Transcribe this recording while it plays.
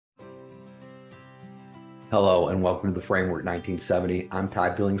Hello and welcome to the Framework 1970. I'm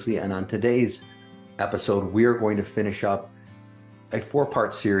Todd Billingsley, and on today's episode, we are going to finish up a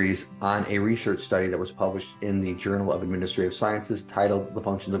four-part series on a research study that was published in the Journal of Administrative Sciences titled The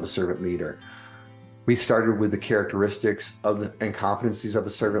Functions of a Servant Leader. We started with the characteristics and competencies of a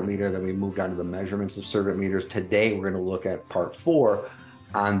servant leader, then we moved on to the measurements of servant leaders. Today, we're going to look at part 4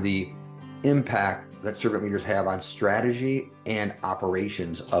 on the impact that servant leaders have on strategy and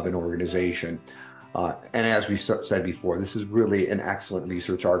operations of an organization. And as we said before, this is really an excellent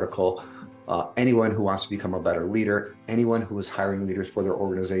research article. Anyone who wants to become a better leader, anyone who is hiring leaders for their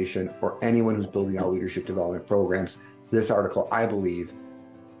organization, or anyone who's building out leadership development programs, this article, I believe,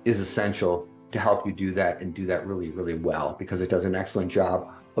 is essential to help you do that and do that really, really well, because it does an excellent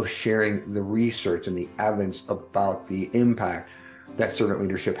job of sharing the research and the evidence about the impact that servant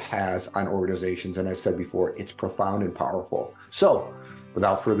leadership has on organizations. And as I said before, it's profound and powerful. So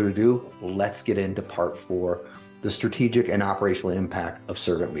without further ado, let's get into part 4, the strategic and operational impact of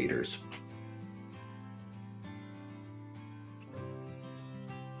servant leaders.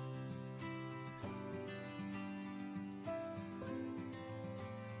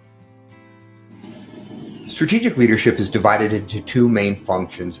 Strategic leadership is divided into two main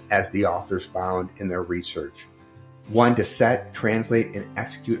functions, as the authors found in their research. 1, to set, translate, and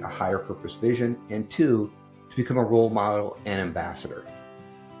execute a higher purpose vision, and 2, to become a role model and ambassador.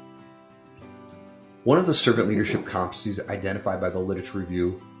 One of the servant leadership competencies identified by the literature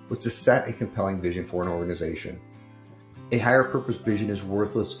review was to set a compelling vision for an organization. A higher purpose vision is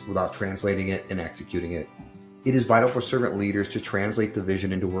worthless without translating it and executing it. It is vital for servant leaders to translate the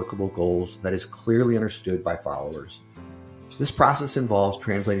vision into workable goals that is clearly understood by followers. This process involves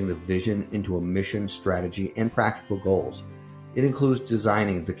translating the vision into a mission, strategy, and practical goals. It includes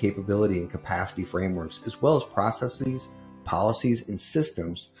designing the capability and capacity frameworks, as well as processes, policies, and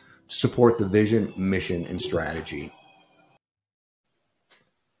systems to support the vision, mission, and strategy.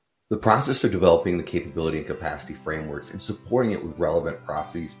 The process of developing the capability and capacity frameworks and supporting it with relevant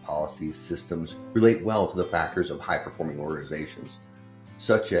processes, policies, systems relate well to the factors of high-performing organizations,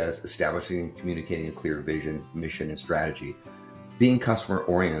 such as establishing and communicating a clear vision, mission, and strategy, being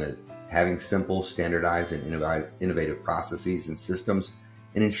customer-oriented, having simple, standardized, and innovative processes and systems,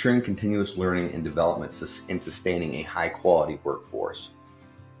 and ensuring continuous learning and development and sustaining a high-quality workforce.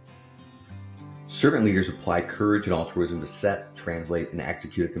 Servant leaders apply courage and altruism to set, translate, and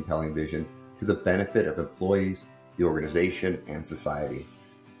execute a compelling vision to the benefit of employees, the organization, and society.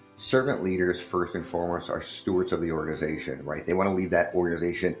 Servant leaders, first and foremost, are stewards of the organization, right? They want to leave that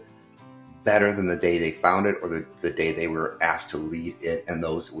organization better than the day they found it or the day they were asked to lead it and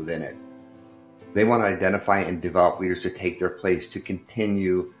those within it. They want to identify and develop leaders to take their place, to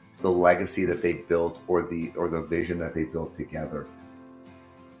continue the legacy that they built or the vision that they built together.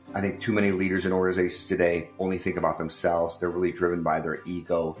 I think too many leaders in organizations today only think about themselves. They're really driven by their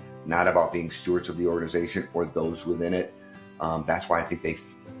ego, not about being stewards of the organization or those within it. That's why I think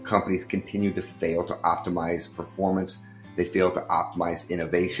companies continue to fail to optimize performance. They fail to optimize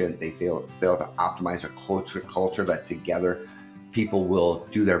innovation. They fail to optimize a culture that together people will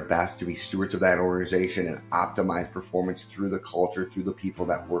do their best to be stewards of that organization and optimize performance through the culture, through the people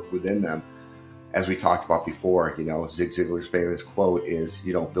that work within them. As we talked about before, Zig Ziglar's famous quote is,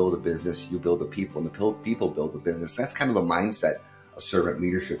 you don't build a business, you build the people, and the people build the business. That's kind of the mindset of servant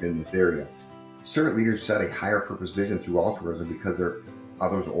leadership in this area. Servant leaders set a higher purpose vision through altruism because they're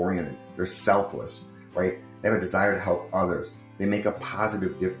others oriented. They're selfless, right? They have a desire to help others. They make a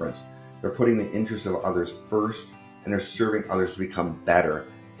positive difference. They're putting the interests of others first, and they're serving others to become better,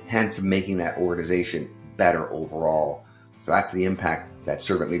 hence making that organization better overall. So that's the impact that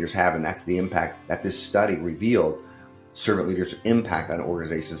servant leaders have, and that's the impact that this study revealed servant leaders' impact on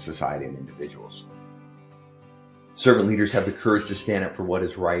organizations, society, and individuals. Servant leaders have the courage to stand up for what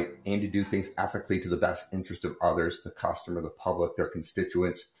is right and to do things ethically to the best interest of others, the customer, the public, their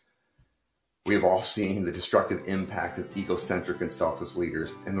constituents. We have all seen the destructive impact of egocentric and selfless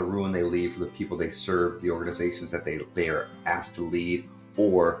leaders and the ruin they leave for the people they serve, the organizations that they are asked to lead,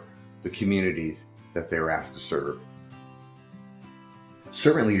 or the communities that they are asked to serve.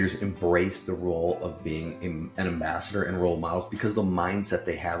 Servant leaders embrace the role of being an ambassador and role models because of the mindset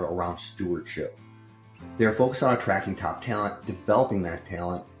they have around stewardship. They are focused on attracting top talent, developing that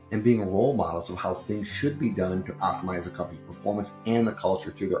talent, and being role models of how things should be done to optimize a company's performance and the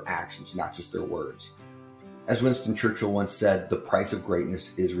culture through their actions, not just their words. As Winston Churchill once said, the price of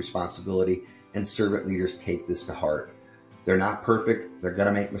greatness is responsibility, and servant leaders take this to heart. They're not perfect, they're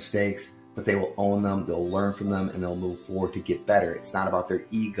going to make mistakes, but they will own them, they'll learn from them, and they'll move forward to get better. It's not about their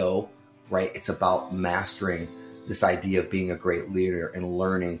ego, right? It's about mastering this idea of being a great leader and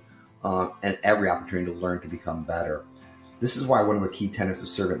learning and every opportunity to learn to become better. This is why one of the key tenets of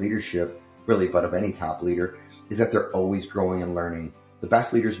servant leadership, really, but of any top leader, is that they're always growing and learning. The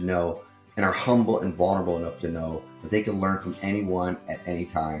best leaders know and are humble and vulnerable enough to know that they can learn from anyone at any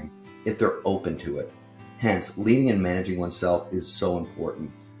time if they're open to it. Hence, leading and managing oneself is so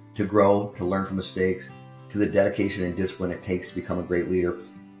important. To grow, to learn from mistakes, to the dedication and discipline it takes to become a great leader,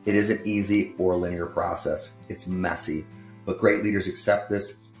 it isn't easy or a linear process. It's messy, but great leaders accept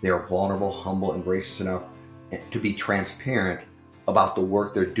this. They are vulnerable, humble, and gracious enough to be transparent about the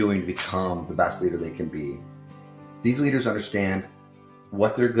work they're doing to become the best leader they can be. These leaders understand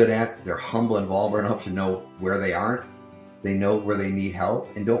what they're good at. They're humble and vulnerable enough to know where they aren't. They know where they need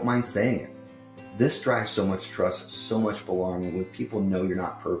help and don't mind saying it. This drives so much trust, so much belonging when people know you're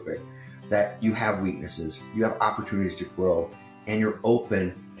not perfect, that you have weaknesses, you have opportunities to grow, and you're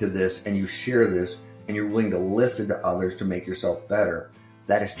open to this and you share this and you're willing to listen to others to make yourself better.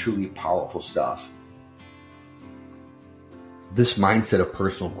 That is truly powerful stuff. This mindset of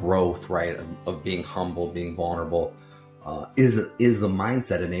personal growth, right, of being humble, being vulnerable, is the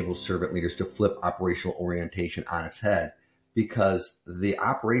mindset that enables servant leaders to flip operational orientation on its head, because the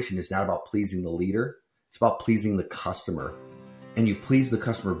operation is not about pleasing the leader, it's about pleasing the customer. And you please the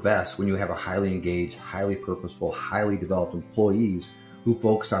customer best when you have a highly engaged, highly purposeful, highly developed employees who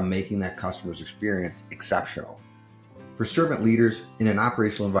focus on making that customer's experience exceptional. For servant leaders in an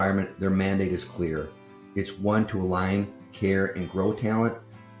operational environment, their mandate is clear. It's 1, to align, care, and grow talent,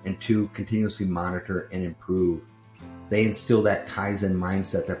 and 2, continuously monitor and improve. They instill that Kaizen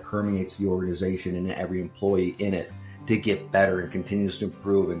mindset that permeates the organization and every employee in it to get better and continuously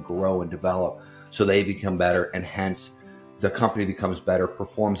improve and grow and develop so they become better, and hence the company becomes better,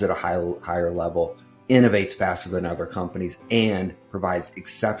 performs at a higher level, innovates faster than other companies, and provides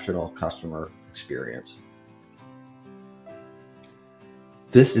exceptional customer experience.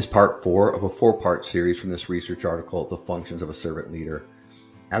 This is part 4 of a 4-part series from this research article, The Functions of a Servant Leader.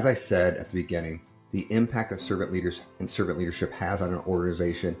 As I said at the beginning, the impact that servant leaders and servant leadership has on an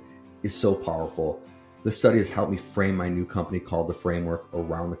organization is so powerful. This study has helped me frame my new company called The Framework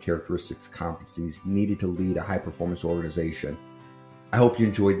around the characteristics, competencies needed to lead a high-performance organization. I hope you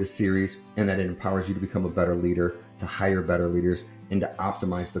enjoyed this series and that it empowers you to become a better leader, to hire better leaders, and to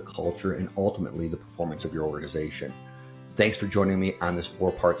optimize the culture and ultimately the performance of your organization. Thanks for joining me on this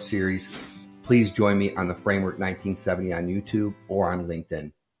 4-part series. Please join me on The Framework 1970 on YouTube or on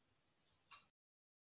LinkedIn.